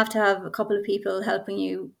you have to have a couple of people helping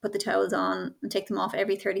you put the towels on and take them off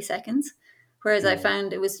every 30 seconds. Whereas I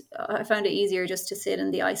found it easier just to sit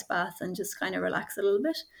in the ice bath and just kind of relax a little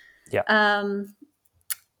bit. Yeah.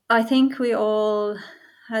 I think we all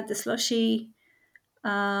had the slushie,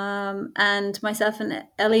 and myself and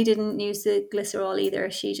Ellie didn't use the glycerol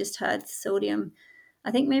either. She just had sodium.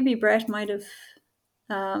 I think maybe Brett might have.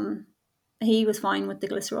 He was fine with the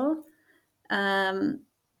glycerol. And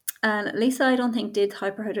Lisa, I don't think did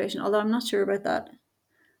hyperhydration, although I'm not sure about that.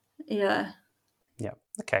 Yeah. Yeah.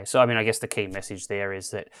 Okay. So, I guess the key message there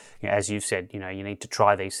is that, as you've said, you need to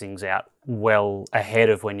try these things out well ahead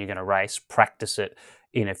of when you're going to race, practice it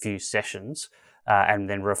in a few sessions, and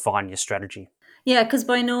then refine your strategy. Yeah, because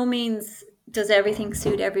by no means does everything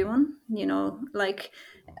suit everyone.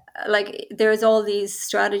 There's all these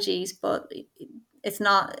strategies, but it's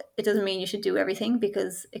not. It doesn't mean you should do everything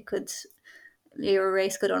because your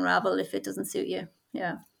race could unravel if it doesn't suit you.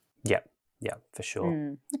 Yeah. Yeah, for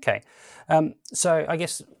sure. Okay. So I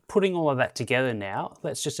guess putting all of that together now,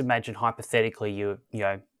 let's just imagine hypothetically you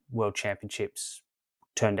World Championships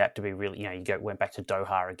turned out to be really, you went back to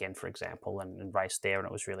Doha again, for example, and raced there and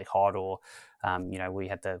it was really hot, or, we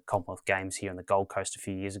had the Commonwealth Games here on the Gold Coast a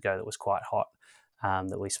few years ago that was quite hot,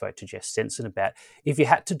 that we spoke to Jess Stenson about. If you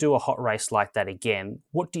had to do a hot race like that again,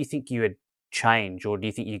 what do you think you would change, or do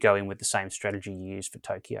you think you go in with the same strategy you used for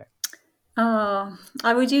Tokyo?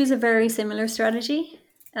 I would use a very similar strategy.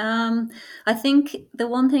 I think the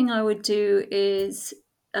one thing I would do is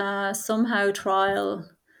somehow trial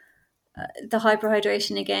the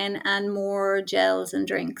hyperhydration again and more gels and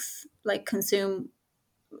drinks, like consume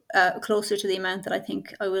closer to the amount that I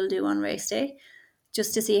think I will do on race day,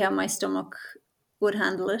 just to see how my stomach would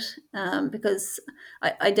handle it. Because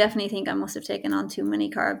I definitely think I must have taken on too many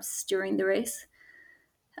carbs during the race.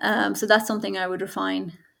 So that's something I would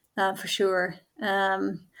refine for sure.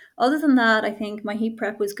 Other than that, I think my heat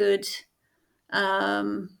prep was good.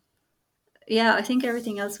 Um, yeah, I think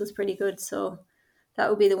everything else was pretty good. So that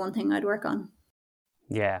would be the one thing I'd work on.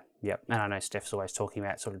 Yeah, yep. And I know Steph's always talking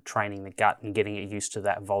about sort of training the gut and getting it used to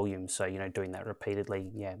that volume. So, doing that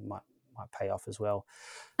repeatedly, might pay off as well.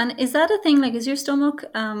 And is that a thing? Like, is your stomach,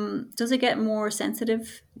 does it get more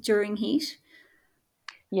sensitive during heat?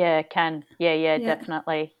 Yeah, it can. Yeah,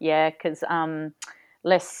 definitely. Yeah, because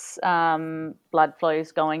less blood flow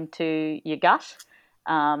is going to your gut.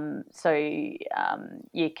 So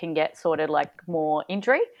you can get sort of like more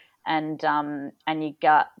injury, and your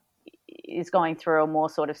gut is going through a more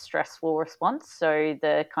sort of stressful response. So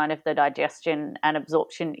the kind of the digestion and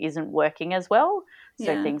absorption isn't working as well.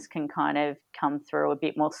 So things can kind of come through a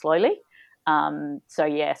bit more slowly. So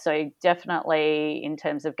definitely in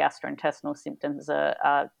terms of gastrointestinal symptoms,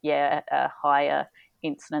 a higher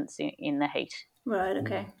incidence in the heat. Right.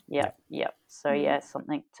 Okay. Yep. So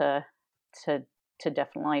something to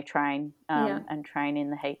definitely train and train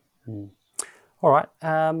in the heat. All right.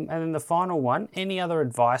 And then the final one, any other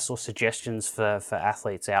advice or suggestions for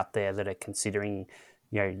athletes out there that are considering,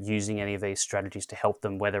 using any of these strategies to help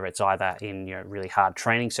them, whether it's either in, really hard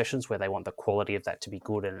training sessions where they want the quality of that to be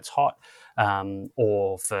good and it's hot,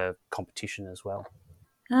 or for competition as well?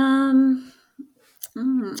 I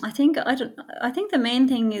think the main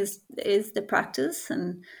thing is the practice,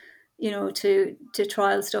 and to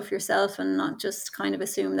trial stuff yourself and not just kind of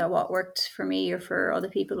assume that what worked for me or for other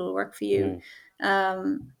people will work for you.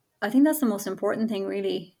 I think that's the most important thing,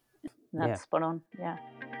 really. That's spot on. Yeah.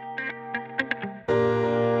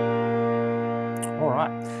 All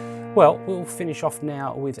right. Well, we'll finish off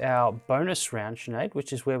now with our bonus round, Sinead,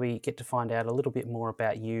 which is where we get to find out a little bit more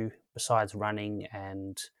about you besides running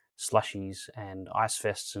and slushies and ice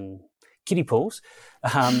fests and kiddie pools.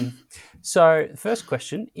 So the first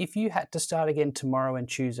question, if you had to start again tomorrow and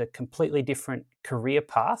choose a completely different career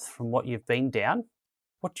path from what you've been down,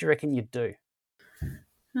 what do you reckon you'd do?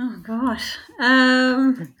 Oh gosh.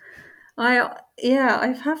 I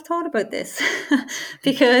have thought about this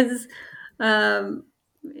because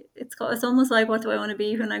it's almost like, what do I want to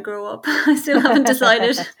be when I grow up? I still haven't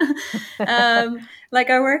decided. I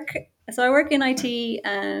work in IT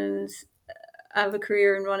and I have a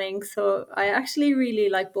career in running, so I actually really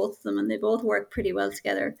like both of them, and they both work pretty well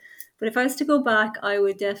together. But if I was to go back, I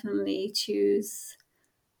would definitely choose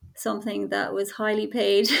something that was highly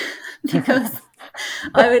paid because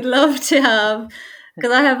I would love to have,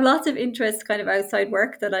 because I have lots of interests kind of outside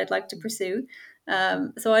work that I'd like to pursue.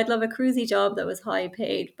 So I'd love a cruisy job that was high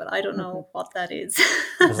paid, but I don't know what that is.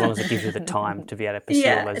 As long as it gives you the time to be able to pursue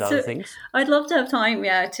all those other things. I'd love to have time,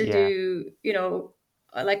 to do,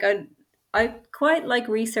 like I quite like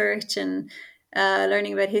research and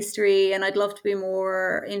learning about history, and I'd love to be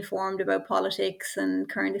more informed about politics and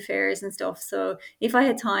current affairs and stuff. So if I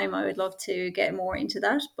had time, I would love to get more into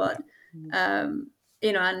that. But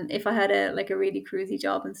and if I had a really cruisy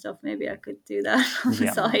job and stuff, maybe I could do that on the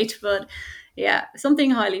side. But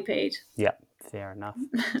something highly paid. Yeah, fair enough.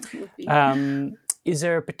 Is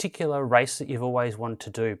there a particular race that you've always wanted to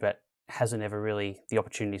do, but the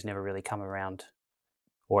opportunity's never really come around,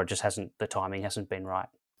 or it just the timing hasn't been right?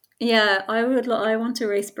 Yeah, I want to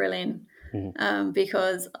race Berlin,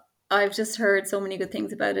 because I've just heard so many good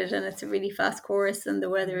things about it, and it's a really fast course, and the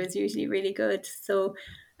weather is usually really good. So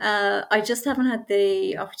I just haven't had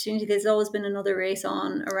the opportunity. There's always been another race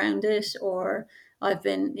on around it, or I've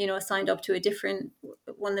been, signed up to a different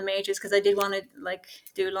one of the majors, because I did want to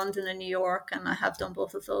do London and New York, and I have done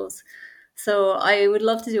both of those. So I would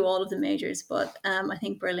love to do all of the majors, but I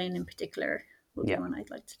think Berlin in particular will be one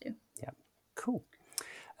I'd like to do. Yeah, cool.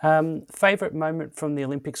 Favorite moment from the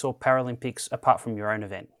Olympics or Paralympics apart from your own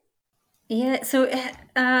event? Yeah, so it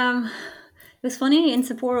was funny. In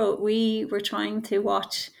Sapporo, we were trying to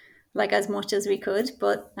watch as much as we could,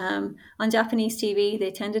 but on Japanese TV,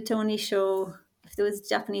 they tended to only show if there was a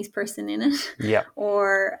Japanese person in it,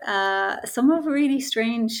 or some of really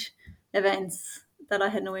strange events that I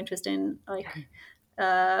had no interest in, like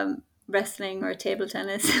wrestling or table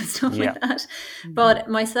tennis and stuff like that. But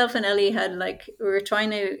myself and Ellie had we were trying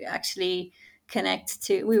to actually connect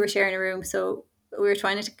to. We were sharing a room, so we were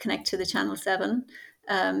trying to connect to the Channel 7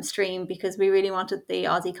 stream because we really wanted the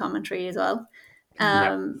Aussie commentary as well.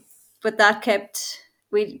 But that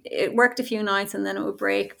it worked a few nights and then it would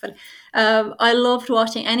break. But I loved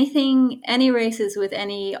watching any races with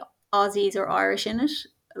any Aussies or Irish in it.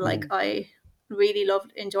 Like I really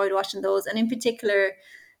enjoyed watching those, and in particular,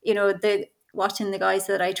 watching the guys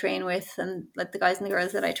that I train with, and like the guys and the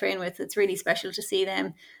girls that I train with, it's really special to see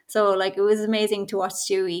them. So like it was amazing to watch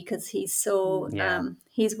Stewie because he's so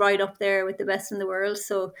he's right up there with the best in the world.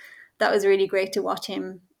 So that was really great to watch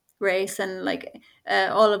him race, and like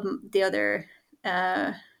all of the other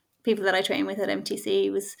people that I train with at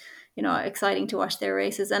MTC was exciting to watch their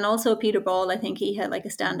races. And also Peter Ball, I think he had like a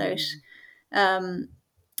standout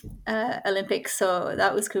Olympics, so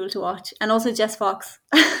that was cool to watch. And also Jess Fox.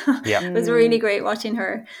 It was really great watching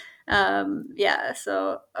her.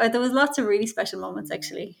 So there was lots of really special moments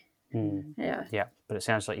actually. Yeah, but it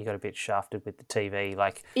sounds like you got a bit shafted with the TV.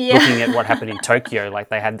 Like looking at what happened in Tokyo, like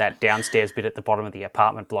they had that downstairs bit at the bottom of the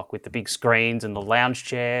apartment block with the big screens and the lounge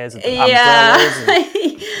chairs and the umbrellas.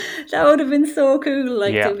 And... that would have been so cool,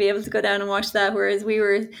 like to be able to go down and watch that. Whereas we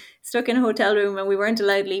were stuck in a hotel room and we weren't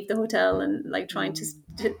allowed to leave the hotel, and like trying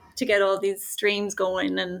to get all these streams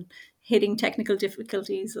going and hitting technical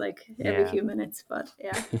difficulties like every few minutes. But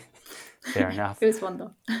fair enough. It was fun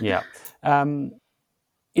though. Yeah.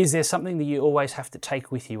 Is there something that you always have to take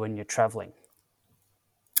with you when you're traveling?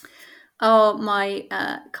 Oh, my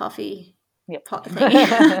coffee pot thing.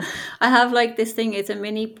 I have like this thing. It's a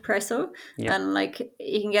mini espresso, and like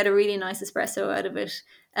you can get a really nice espresso out of it.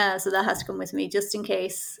 So that has to come with me just in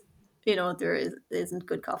case there isn't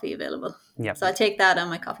good coffee available. So I take that on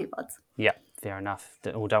my coffee pods. Yeah, fair enough.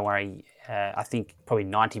 Well, don't worry. I think probably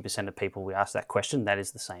 90% of people we ask that question, that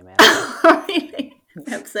is the same answer. Really?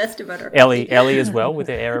 I'm obsessed about her. Ellie as well with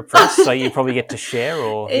her AeroPress, so you probably get to share,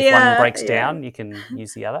 or if one breaks down, you can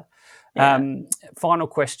use the other. Final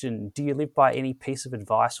question: do you live by any piece of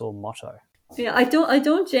advice or motto? Yeah, I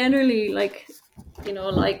don't generally like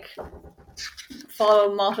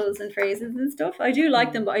follow mottos and phrases and stuff. I do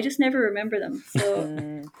like them, but I just never remember them.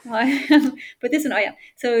 So, but this one I am.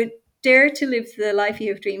 So dare to live the life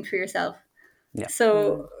you have dreamed for yourself. Yeah.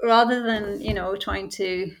 So rather than trying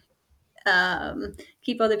to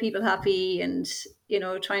keep other people happy and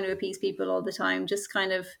trying to appease people all the time, just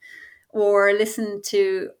kind of, or listen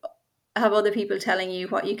to have other people telling you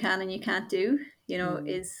what you can and you can't do,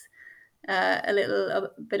 is a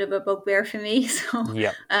bit of a bugbear for me. So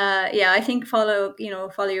I think follow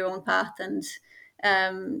your own path, and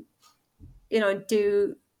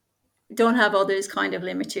don't have others kind of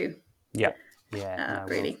limit you.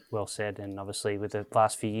 Really well said. And obviously with the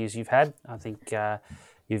last few years you've had, I think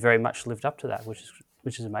you very much lived up to that,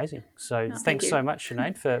 which is amazing. So thanks so much,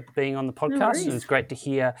 Sinead, for being on the podcast. It was great to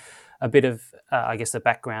hear a bit of, I guess, the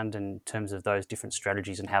background in terms of those different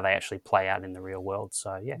strategies and how they actually play out in the real world.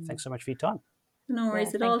 So, thanks so much for your time. No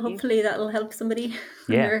worries at all. Hopefully that'll help somebody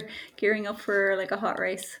when they're gearing up for like a hot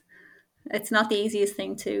race. It's not the easiest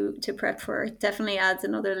thing to prep for. It definitely adds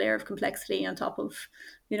another layer of complexity on top of,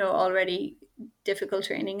 already difficult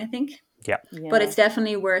training, I think. Yeah. But it's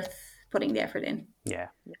definitely worth putting the effort in. Yeah,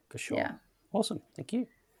 for sure. Yeah. Awesome. Thank you.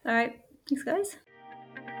 All right. Thanks, guys.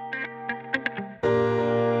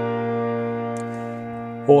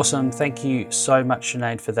 Awesome. Thank you so much,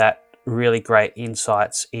 Sinead, for that. Really great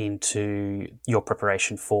insights into your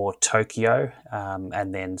preparation for Tokyo,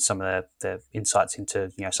 and then some of the insights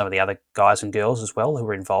into some of the other guys and girls as well who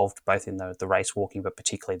were involved both in the race walking, but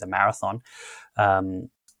particularly the marathon.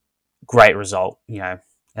 Great result,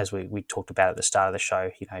 as we talked about at the start of the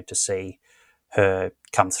show, to see her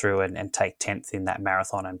come through and take 10th in that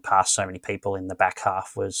marathon and pass so many people in the back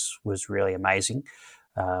half was really amazing.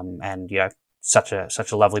 And such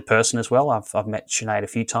a lovely person as well. I've met Sinead a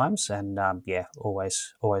few times, and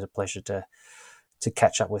always a pleasure to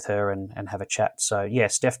catch up with her and have a chat. So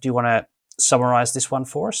Steph, do you want to summarize this one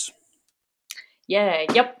for us?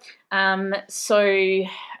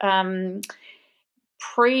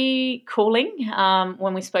 Pre-cooling,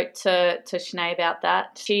 when we spoke to Sinead about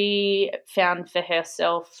that, she found for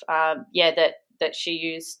herself that she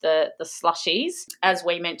used the slushies. As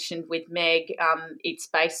we mentioned with Meg, it's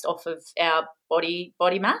based off of our body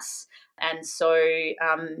mass. And so,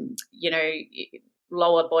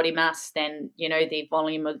 lower body mass, then, the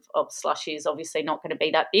volume of slushy is obviously not going to be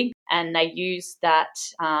that big. And they use that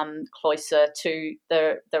closer to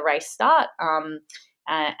the race start.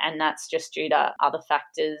 And that's just due to other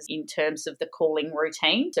factors in terms of the cooling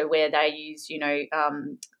routine. So where they use,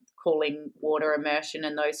 cooling water immersion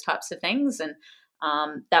and those types of things. And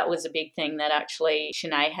That was a big thing that actually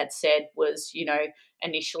Sinead had said was,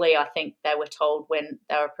 initially I think they were told when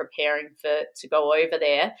they were preparing to go over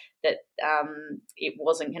there that it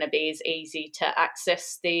wasn't going to be as easy to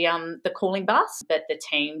access the cooling baths, but the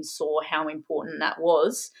team saw how important that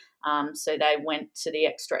was. So they went to the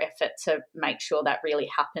extra effort to make sure that really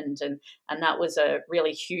happened, and that was a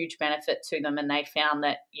really huge benefit to them. And they found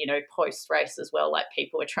that post race as well, like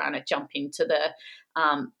people were trying to jump into the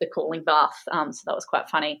cooling bath, so that was quite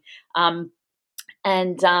funny.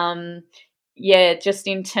 Just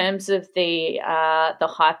in terms of the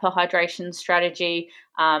hyperhydration strategy,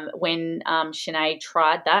 when Sinead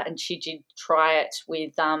tried that, and she did try it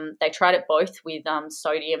with they tried it both with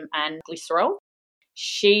sodium and glycerol.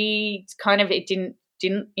 She it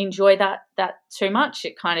didn't enjoy that too much.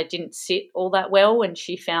 It kind of didn't sit all that well, and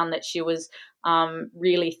she found that she was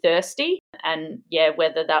really thirsty. And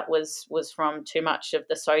whether that was from too much of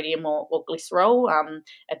the sodium or glycerol,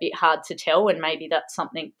 a bit hard to tell. And maybe that's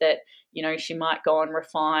something that she might go and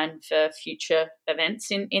refine for future events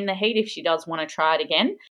in the heat if she does want to try it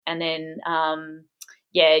again. And then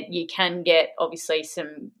you can get obviously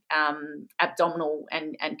some abdominal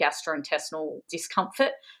and gastrointestinal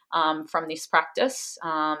discomfort from this practice,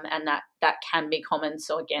 and that can be common.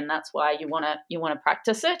 So again, that's why you want to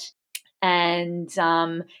practice it. And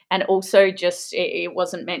also just it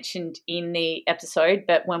wasn't mentioned in the episode,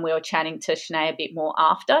 but when we were chatting to Sinead a bit more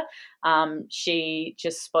after, she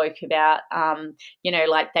just spoke about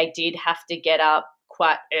like they did have to get up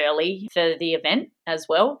quite early for the event as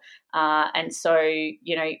well. And so,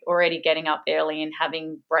 already getting up early and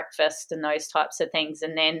having breakfast and those types of things,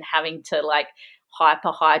 and then having to like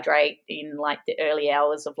hyperhydrate in like the early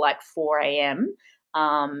hours of like 4 a.m.,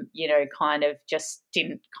 kind of just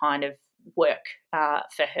didn't kind of work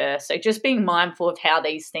for her. So just being mindful of how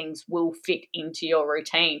these things will fit into your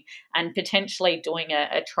routine, and potentially doing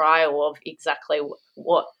a trial of exactly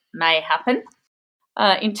what may happen.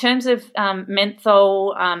 In terms of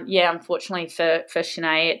menthol, unfortunately for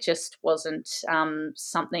Sinead, it just wasn't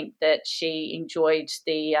something that she enjoyed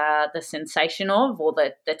the sensation of, or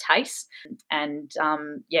the taste, and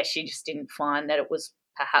she just didn't find that it was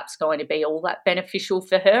perhaps going to be all that beneficial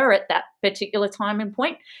for her at that particular time and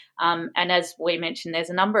point. And as we mentioned, there's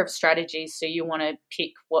a number of strategies, so you want to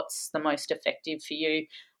pick what's the most effective for you,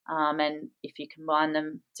 and if you combine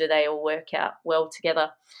them, do they all work out well together?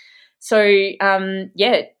 So,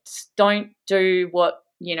 don't do what,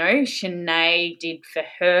 Sinead did for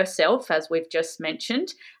herself, as we've just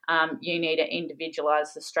mentioned. You need to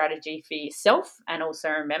individualise the strategy for yourself, and also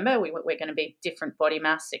remember we're going to be different body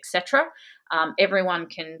mass, etc. Everyone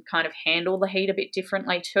can kind of handle the heat a bit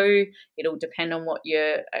differently too. It'll depend on what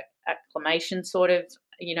your acclimation sort of,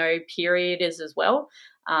 period is as well.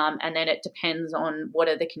 And then it depends on what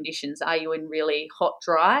are the conditions. Are you in really hot,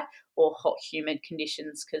 dry, or hot, humid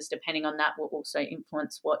conditions? Because depending on that will also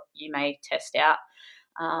influence what you may test out.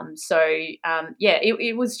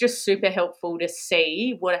 It was just super helpful to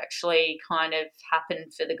see what actually kind of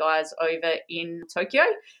happened for the guys over in Tokyo.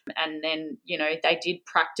 And then, they did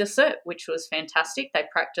practice it, which was fantastic. They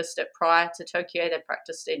practiced it prior to Tokyo. They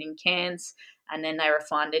practiced it in Cairns, and then they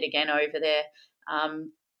refined it again over there.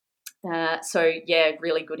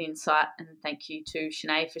 Really good insight, and thank you to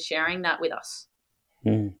Sinead for sharing that with us.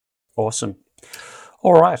 Awesome.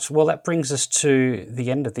 All right, well, that brings us to the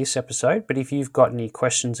end of this episode, but if you've got any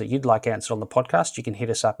questions that you'd like answered on the podcast, you can hit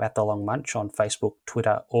us up at The Long Munch on Facebook,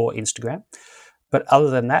 Twitter, or Instagram. But other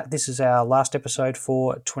than that, this is our last episode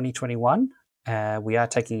for 2021. We are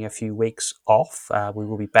taking a few weeks off. We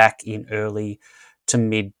will be back in early to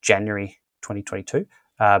mid-January 2022,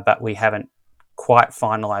 but we haven't quite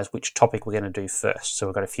finalised which topic we're going to do first. So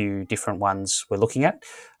we've got a few different ones we're looking at,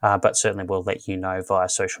 but certainly we'll let you know via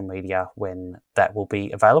social media when that will be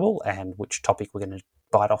available and which topic we're going to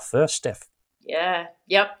bite off first, Steph. Yeah,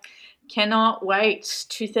 yep. Cannot wait.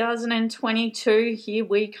 2022, here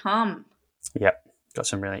we come. Yep. Got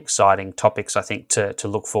some really exciting topics, I think, to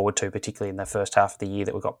look forward to, particularly in the first half of the year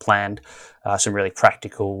that we've got planned. Some really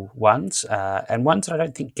practical ones, and ones that I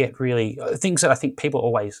don't think get really, things that I think people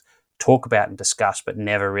always talk about and discuss but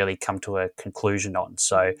never really come to a conclusion on.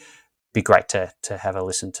 So it'd be great to have a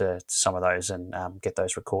listen to some of those and get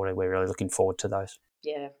those recorded. We're really looking forward to those.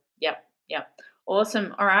 Yeah, yep.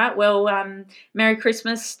 Awesome. All right, well, Merry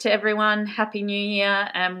Christmas to everyone, Happy New Year,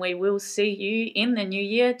 and we will see you in the new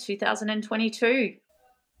year 2022.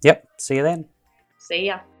 Yep, see you then. See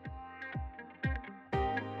ya.